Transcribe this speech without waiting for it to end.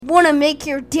Want to make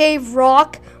your day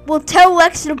rock? Well, tell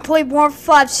Alexa to play more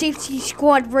 5 Safety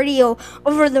Squad Radio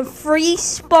over the free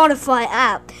Spotify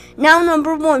app. Now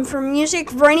number 1 for music,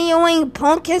 radioing,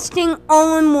 podcasting,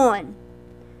 all in one.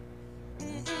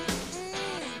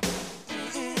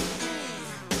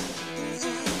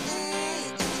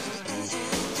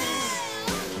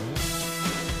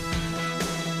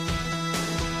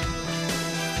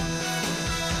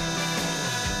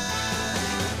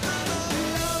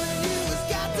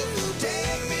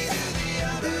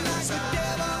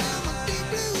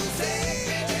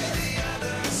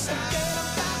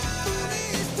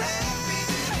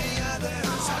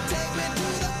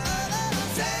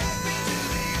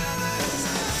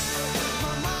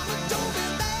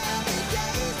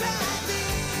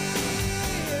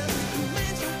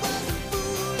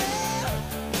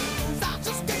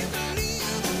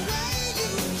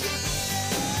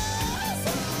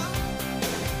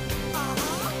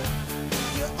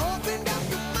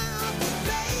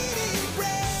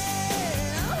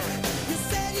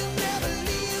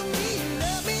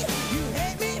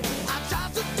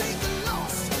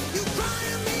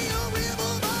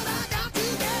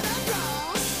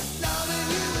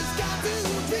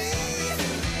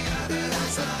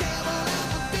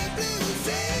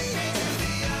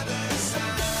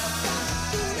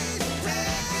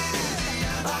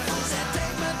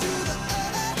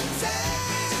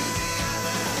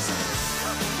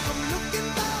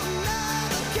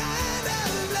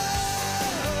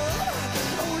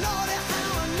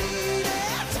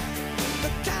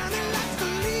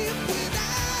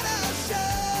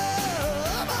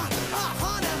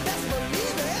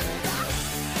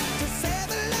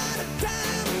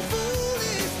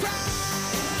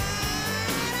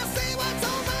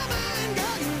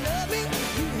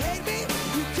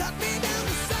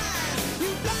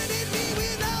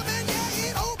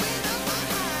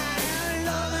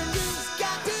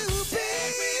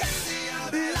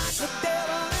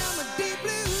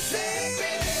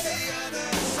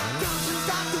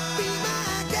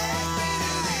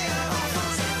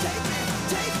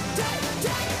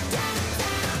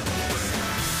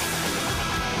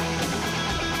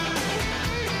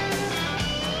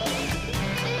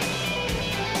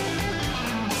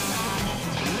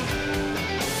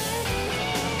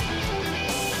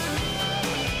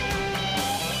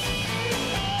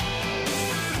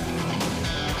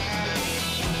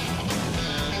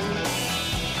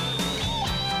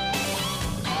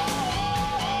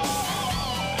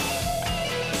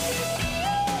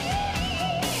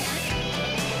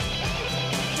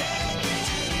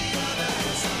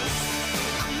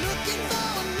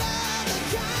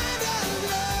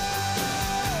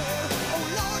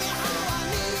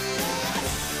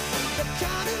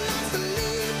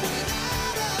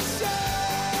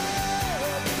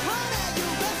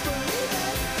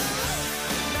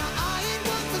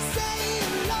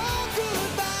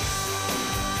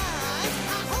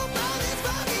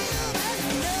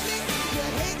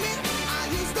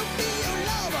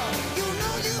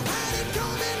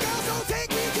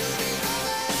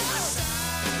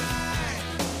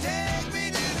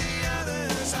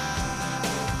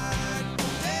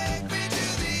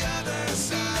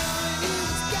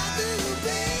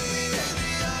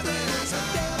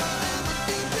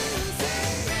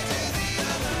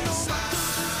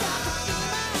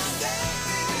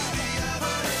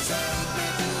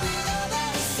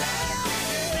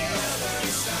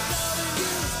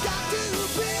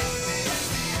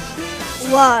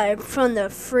 Live from the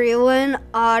Freeland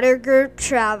Otter Group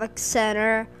Traffic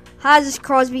Center. Hi, this is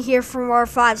Crosby here from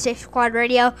R5 Safety Squad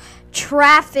Radio.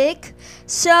 Traffic.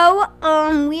 So,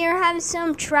 we are having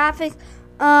some traffic,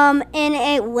 in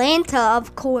Atlanta,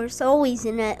 of course, always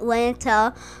in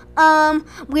Atlanta.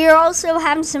 We are also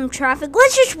having some traffic.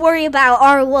 Let's just worry about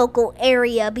our local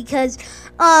area because,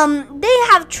 they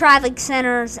have traffic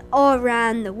centers all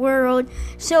around the world.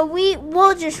 So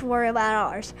we'll just worry about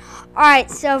ours.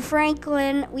 Alright, so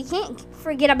Franklin, we can't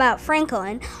forget about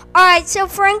Franklin. Alright, so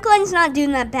Franklin's not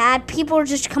doing that bad. People are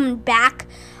just coming back,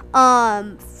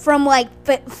 from like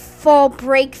fall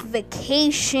break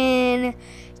vacation,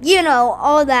 you know,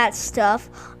 all that stuff.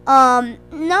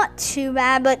 Not too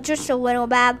bad, but just a little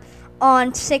bad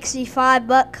on 65.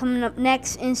 But coming up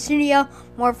next in studio,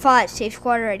 more 5 Safe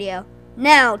Squad Radio.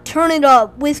 Now, turn it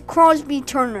up with Crosby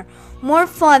Turner. More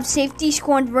 5 Safety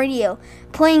Squad Radio.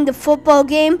 Playing the football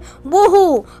game.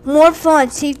 Woohoo! More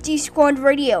 5 Safety Squad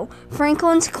Radio.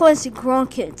 Franklin's Classic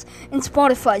Rock Hits and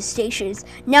Spotify stations.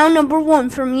 Now number 1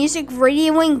 for music,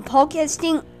 radioing,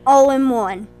 podcasting, all in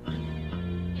one.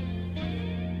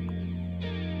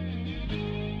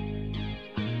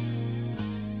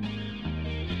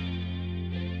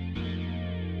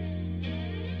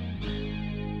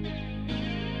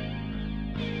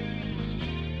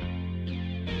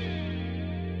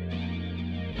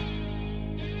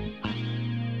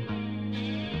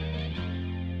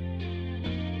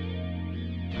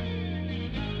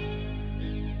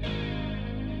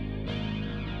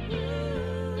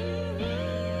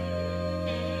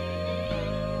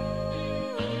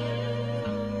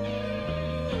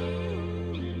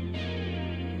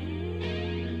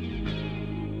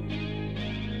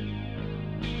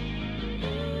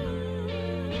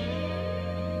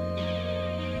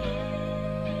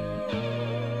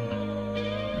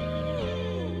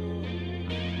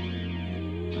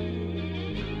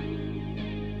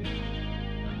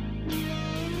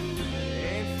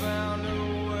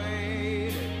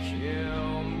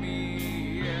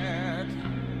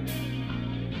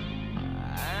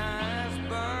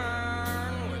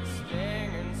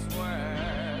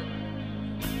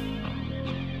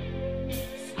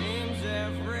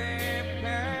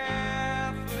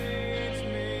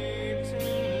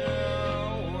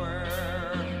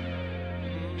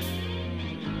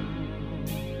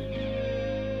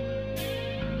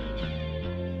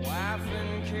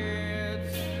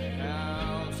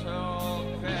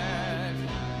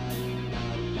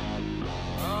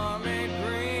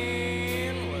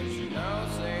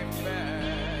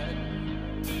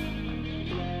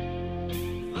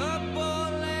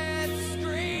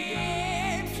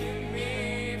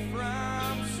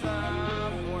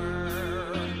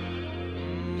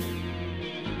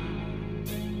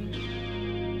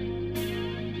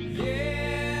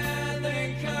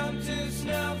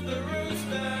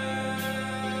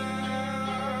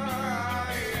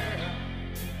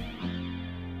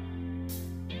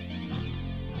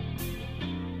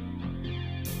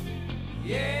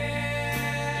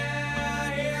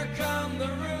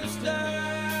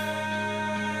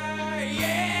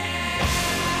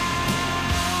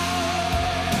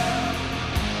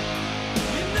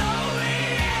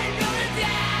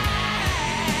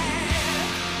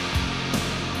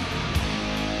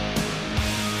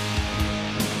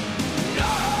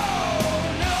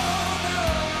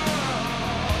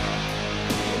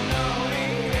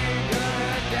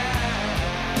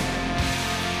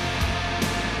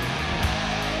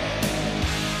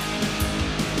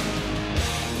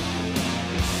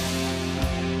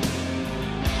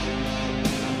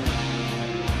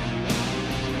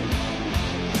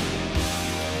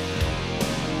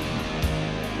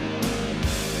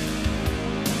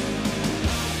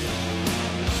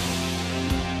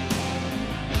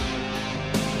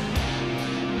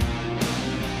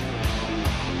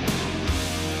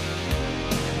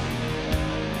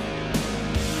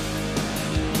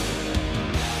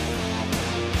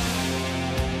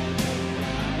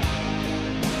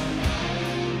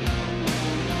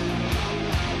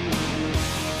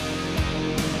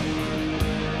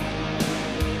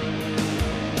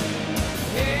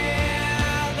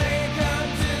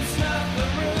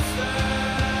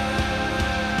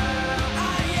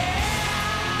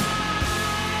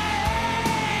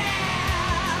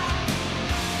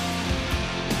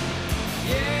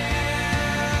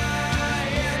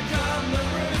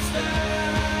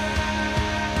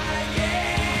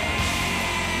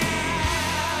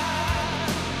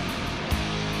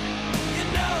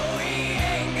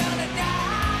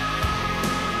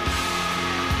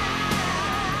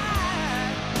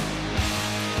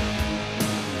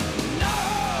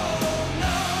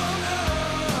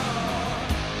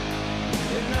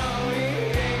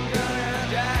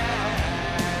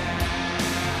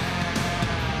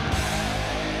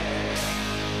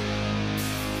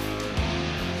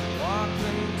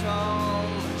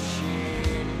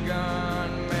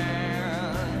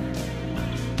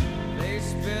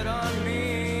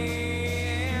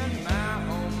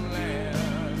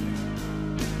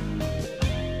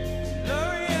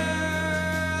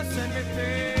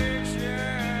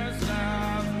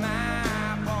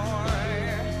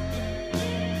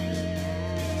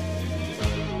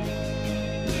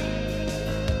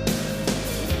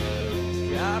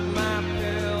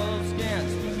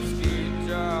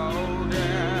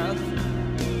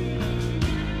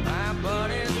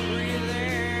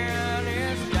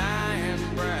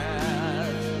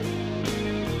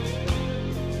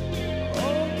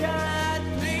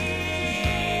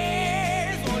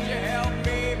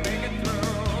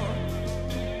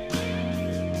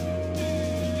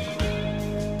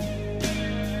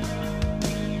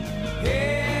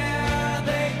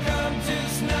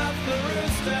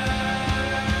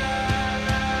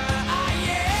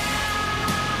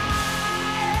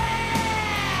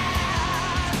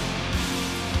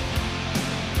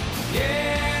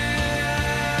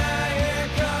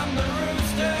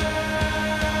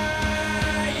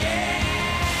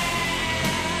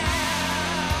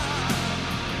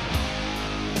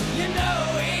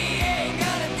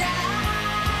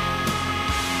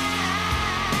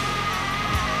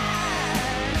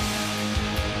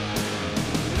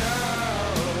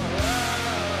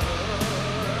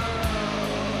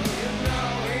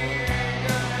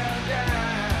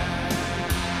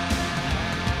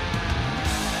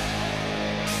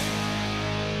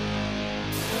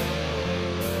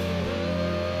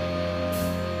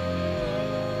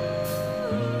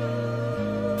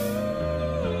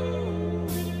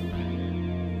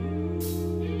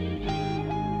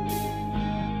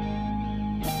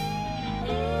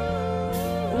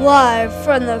 Live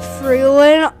from the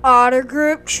Freeland Auto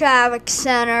Group Traffic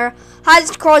Center. Hi,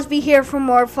 this is Crosby here from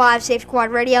More 5 Safe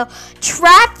Squad Radio.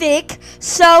 Traffic.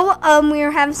 So, we are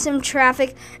having some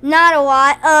traffic. Not a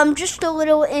lot. Just a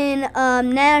little in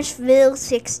Nashville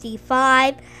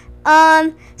 65.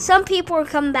 Some people are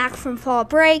coming back from fall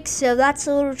break, so that's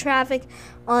a little traffic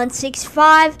on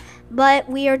 65. But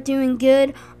we are doing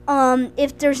good.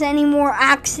 If there's any more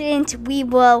accidents, we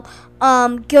will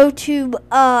go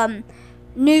to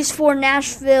News 4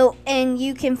 Nashville, and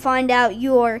you can find out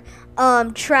your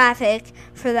traffic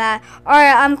for that.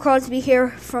 Alright, I'm Crosby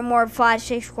here from more 5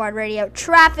 Safe Squad Radio.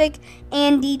 Traffic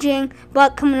and DJing,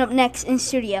 but coming up next in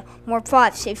studio, more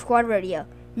 5 Safe Squad Radio.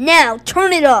 Now,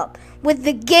 turn it up with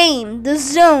the game, the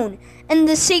zone, and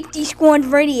the Safety Squad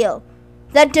Radio.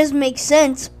 That doesn't make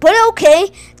sense, but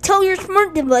okay. Tell your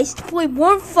smart device to play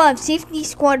more 5 Safety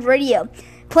Squad Radio.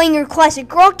 Playing your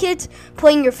classic rock hits,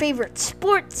 playing your favorite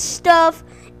sports stuff,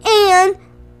 and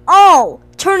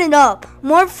turn it up.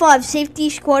 More 5 Safety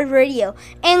Squad Radio,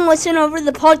 and listen over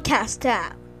the podcast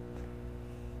app.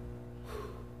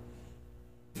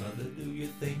 Mother, do you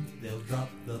think they'll drop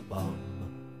the bomb?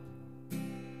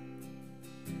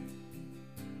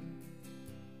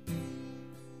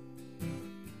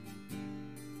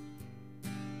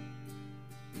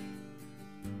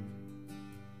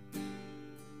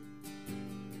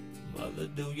 Mother,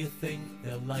 do you think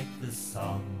they'll like this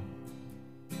song?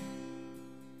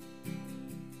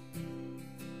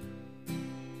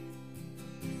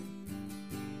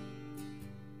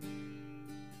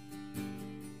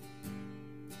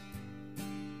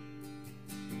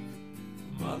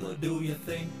 Mother, do you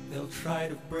think they'll try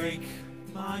to break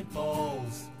my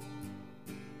balls?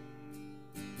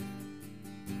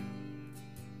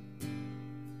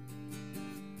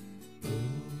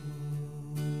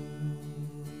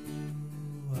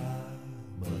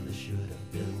 Mother, should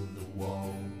I build the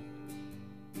wall?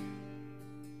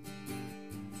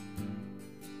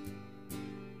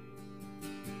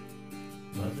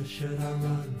 Mother, should I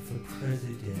run for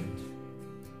president?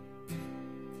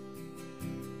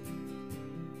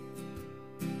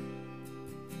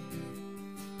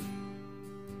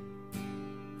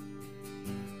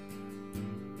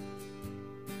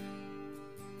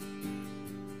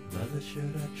 Mother,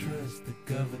 should I trust the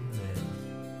government?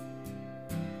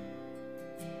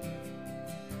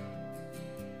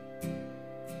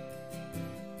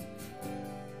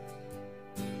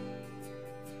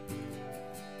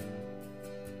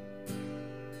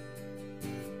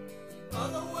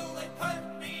 Mother, will they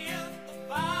put me in the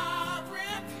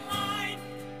firing line?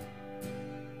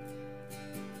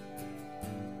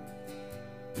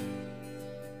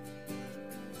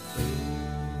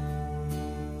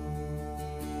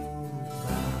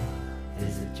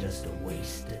 Is it just a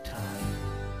waste of time?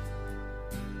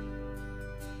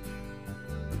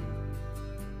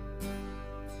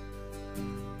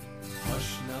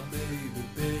 Hush now, baby,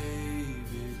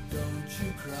 baby, don't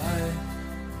you cry.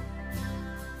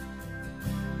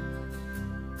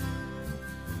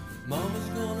 Mama's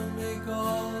gonna make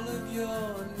all of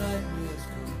your nightmares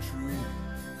come true.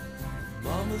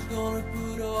 Mama's gonna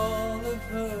put all of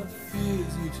her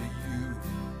fears into you.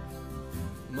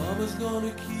 Mama's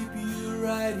gonna keep you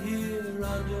right here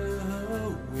under her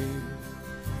wing.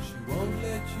 She won't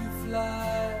let you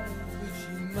fly, but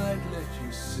she might let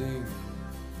you sing.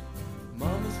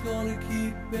 Mama's gonna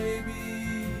keep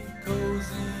baby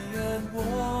cozy and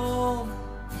warm.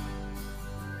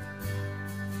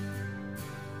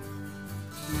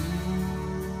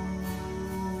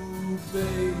 Ooh,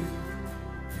 babe.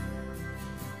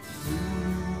 Ooh,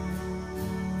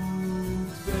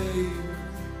 babe.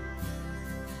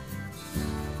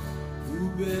 Ooh,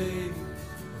 babe.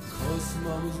 Of course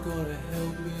Mama's gonna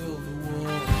help build the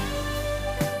wall.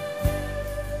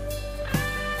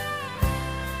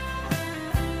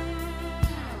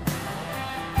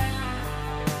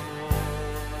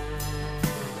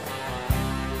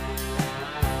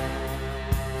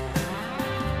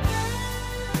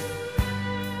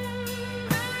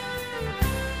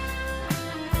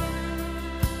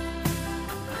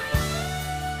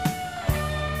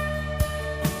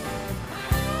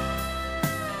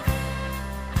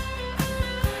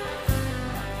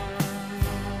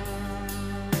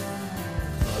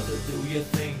 Do you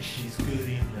think she's good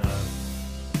enough?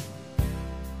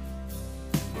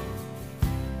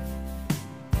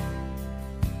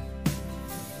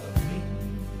 For me?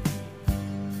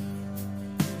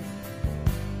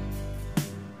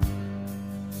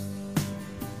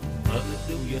 Mother,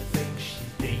 do you think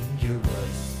she's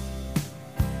dangerous?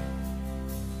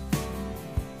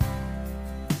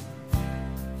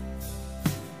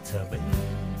 To me?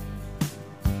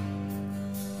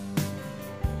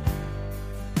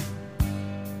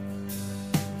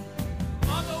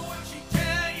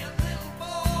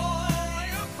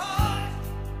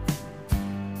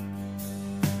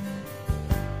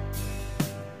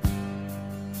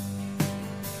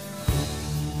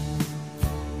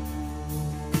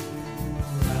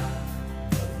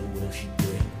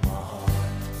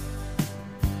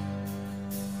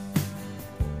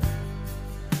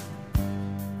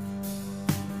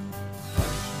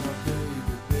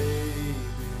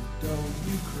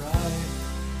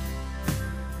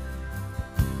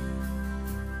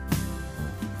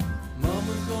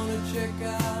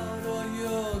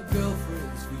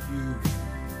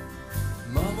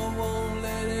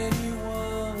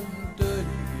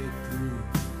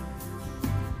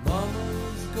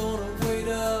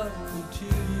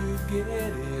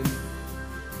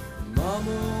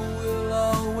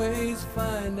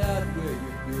 find out where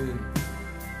you've been.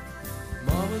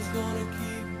 Mama's gonna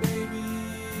keep baby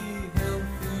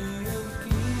healthy and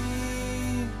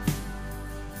clean.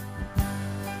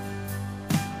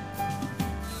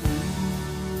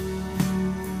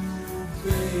 Ooh,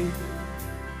 baby.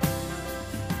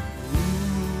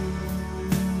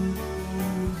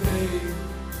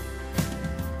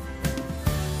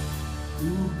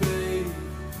 Ooh, babe,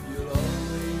 you'll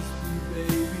always be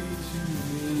baby to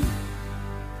me.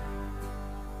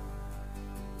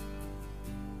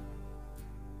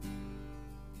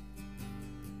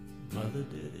 Mother,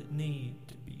 did it need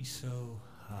to be so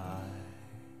high?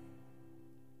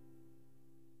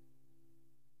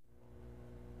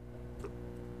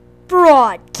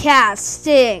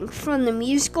 Broadcasting from the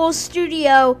musical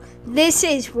studio, this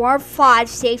is Warp 5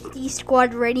 Safety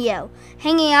Squad Radio.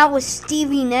 Hanging out with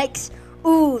Stevie Nicks.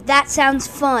 Ooh, that sounds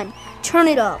fun. Turn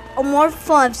it up on Warp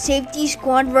 5 Safety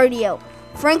Squad Radio.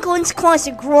 Franklin's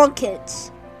Classic Rock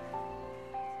Hits.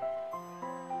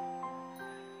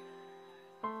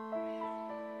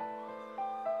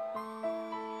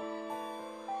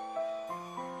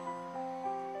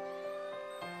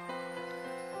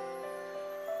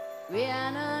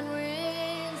 Rhiannon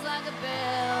rings like a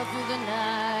bell through the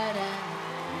night, and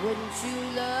wouldn't you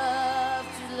love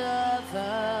to love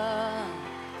her?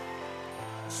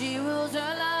 She rules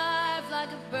her life like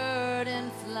a bird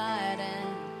in flight,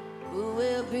 and who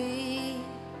will be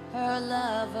her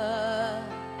lover?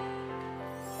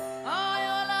 All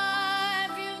your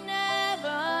life you've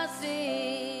never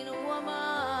seen a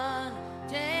woman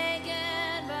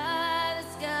taken by the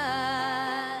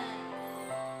sky.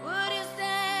 Would you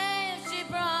stay if she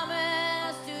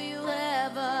promised to you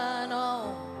heaven?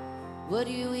 Oh, would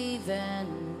you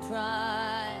even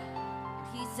try?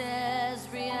 He says,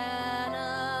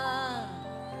 Rhiannon,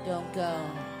 don't go.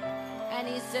 And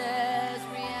he says,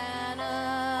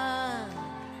 Rhiannon,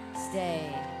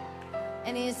 stay.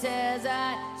 And he says,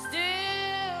 I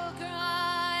still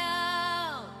cry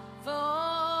out for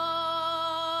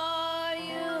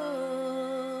you.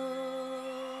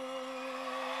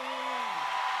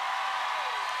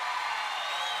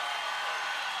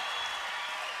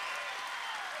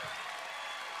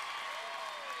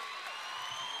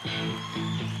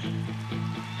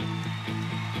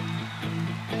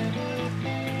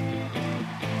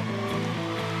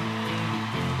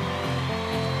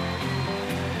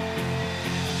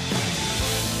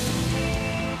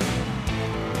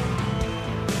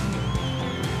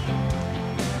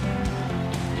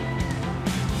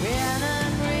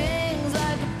 Rhiannon rings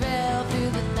like a bell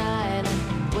through the night,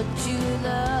 and would you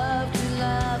love to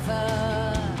love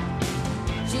her?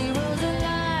 She rules her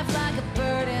life like a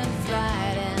bird in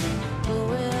flight, and who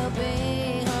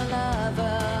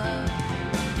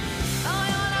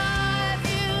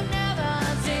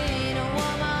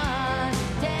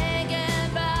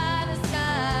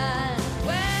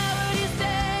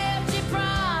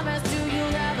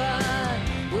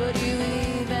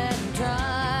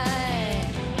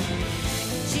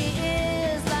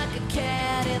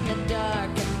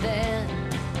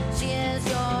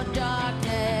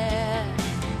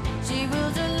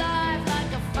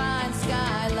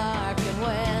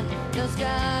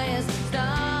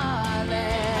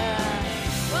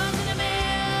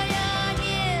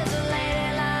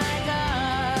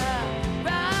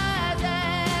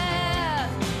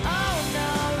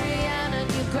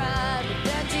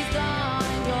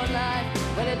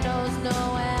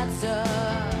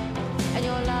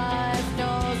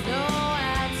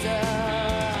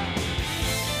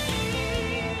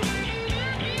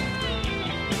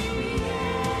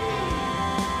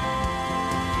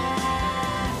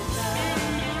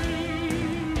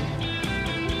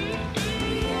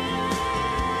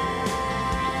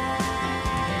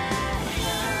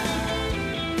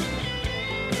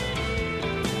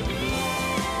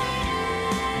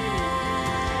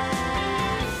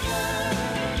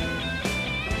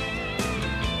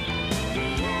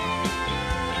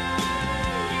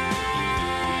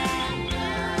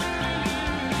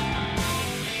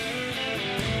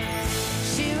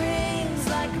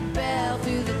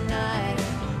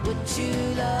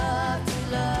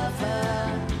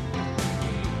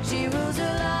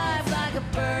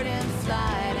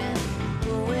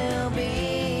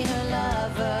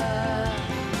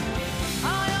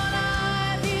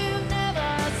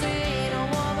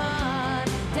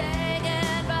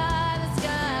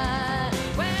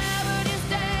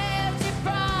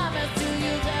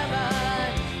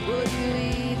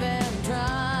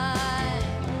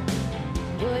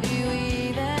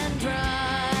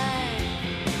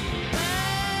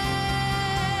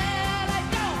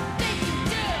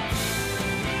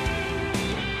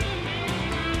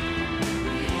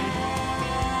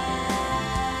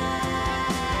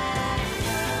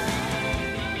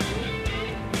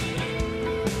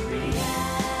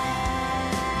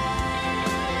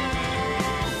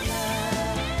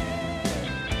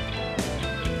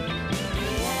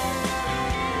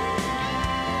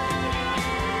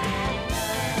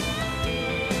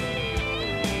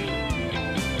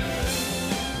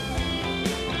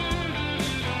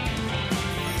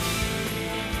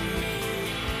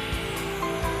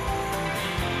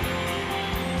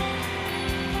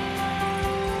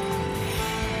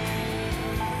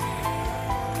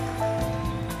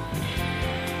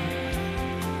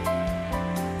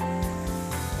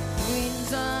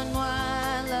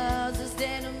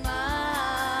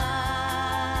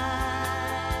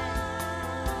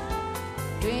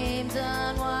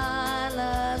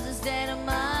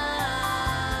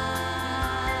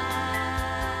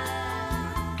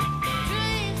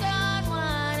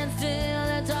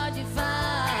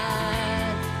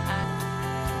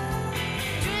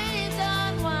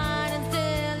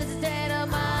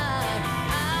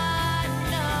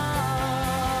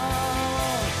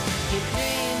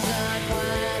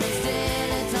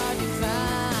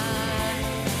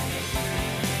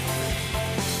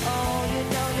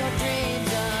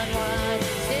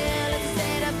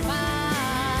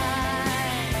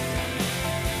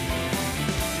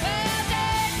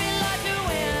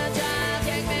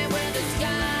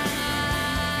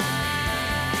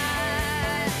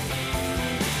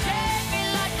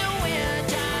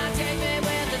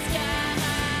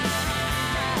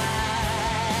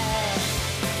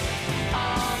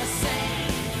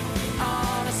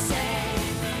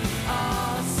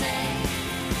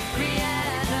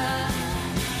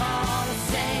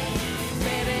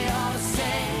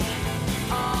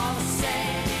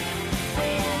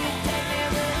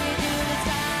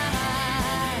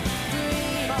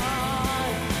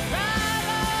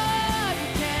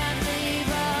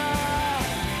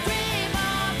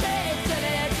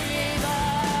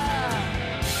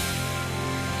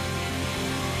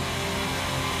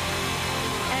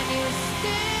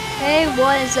Hey,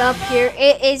 what is up here?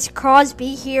 It is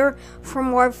Crosby here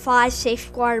from Ward 5 Safe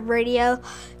Squad Radio.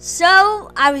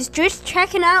 So, I was just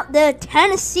checking out the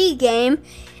Tennessee game,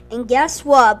 and guess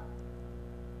what?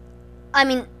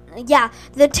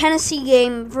 The Tennessee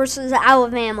game versus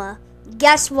Alabama.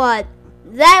 Guess what?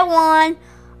 That won.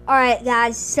 Alright,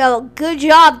 guys, so good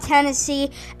job, Tennessee.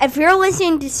 If you're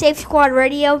listening to Safe Squad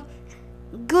Radio,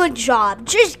 good job.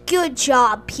 Just good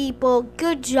job, people.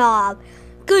 Good job.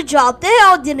 Good job. They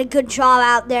all did a good job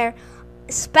out there,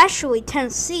 especially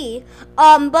Tennessee.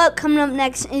 But coming up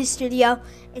next in the studio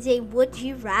is a Would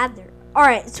You Rather.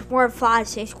 Alright, it's Ward 5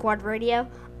 Safe Squad Radio.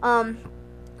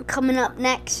 Coming up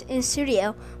next in the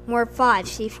studio, Ward 5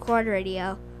 Safe Squad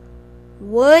Radio.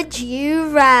 Would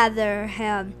you rather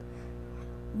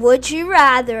Would you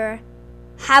rather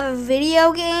have a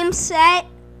video game set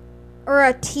or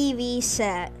a TV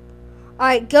set?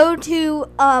 Alright, go to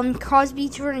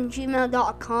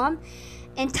crosbyturn@gmail.com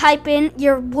and type in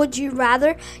your Would You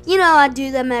Rather. You know I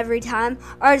do them every time.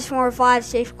 Alright, it's 405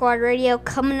 Safe Squad Radio.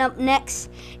 Coming up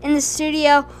next in the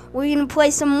studio, we're going to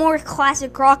play some more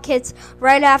classic rock hits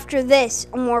right after this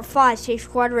on 405 Safe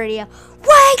Squad Radio.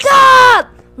 Wake up!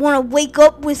 Want to wake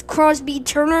up with Crosby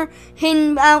Turner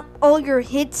hitting out all your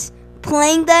hits,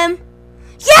 playing them?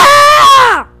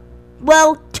 Yeah!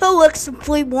 Well, tell Alexa to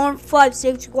play 105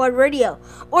 Safe Squad Radio.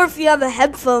 Or if you have a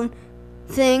headphone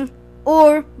thing,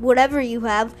 or whatever you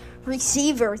have,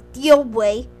 receiver, the old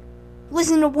way,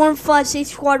 listen to 105 Safe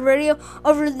Squad Radio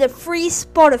over the free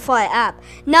Spotify app.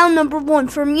 Now #1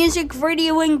 for music,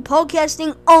 radioing,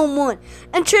 podcasting, all in one.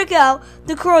 And check out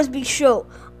The Crosby Show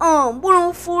on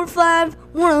 104.5,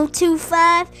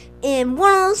 102.5, and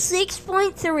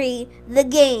 106.3, The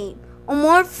Game. On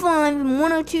 105 and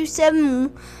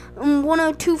 102.7,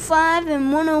 102.5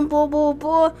 and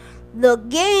 104.4, The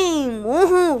Game.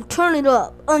 Woohoo! Turn it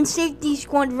up on Safety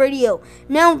Squad Radio.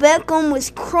 Now back on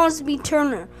with Crosby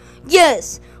Turner.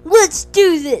 Yes, let's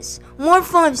do this. More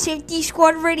fun, Safety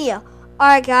Squad Radio.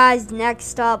 Alright, guys,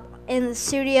 next up in the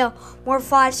studio, more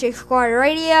 5 Safe Squad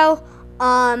Radio.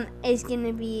 Is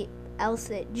gonna be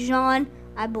Elsa John,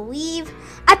 I believe.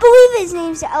 I believe his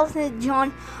name's Elsa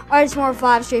John. Alright, it's more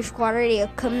 5 Safe Squad Radio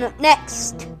coming up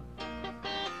next.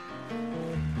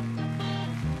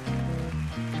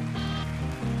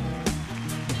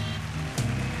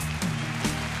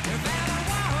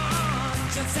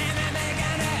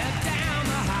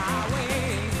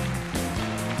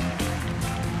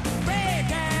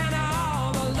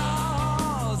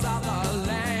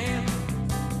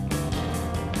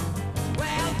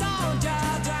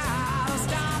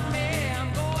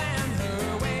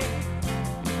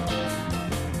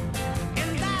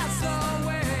 And that's the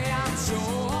way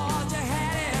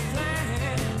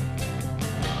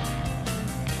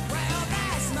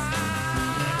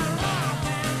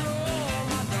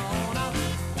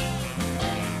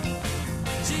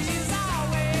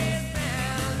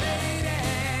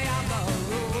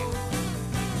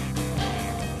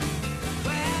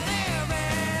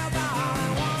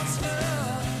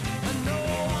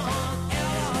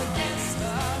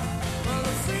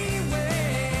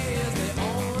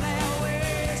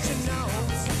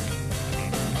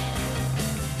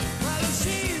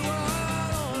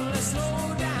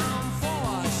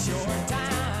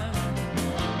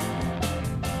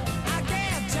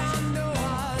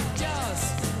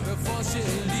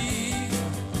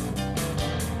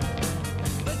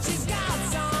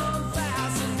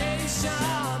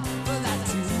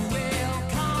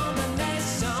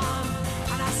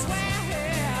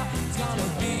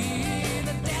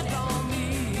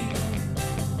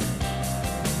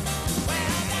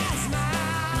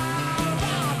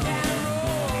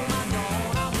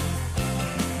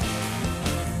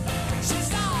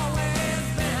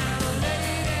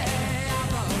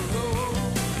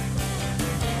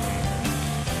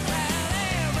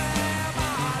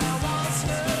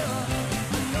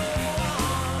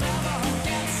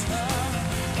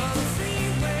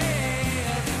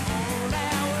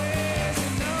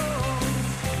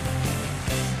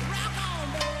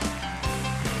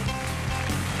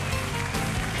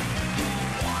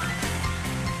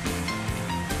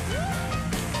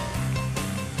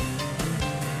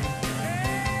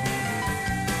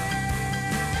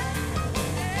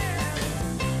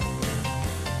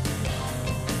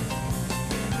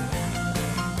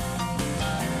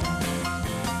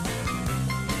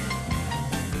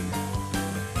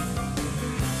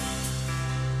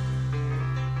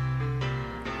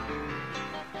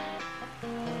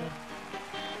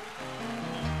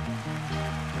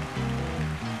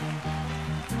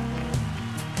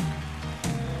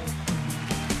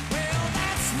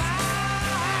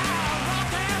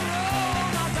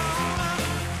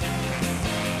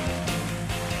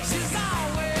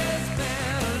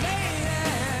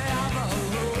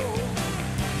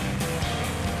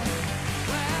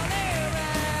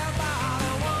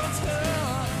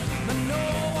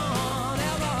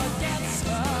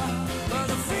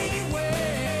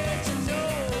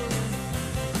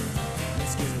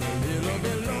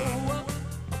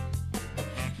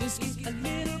a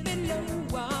little bit low.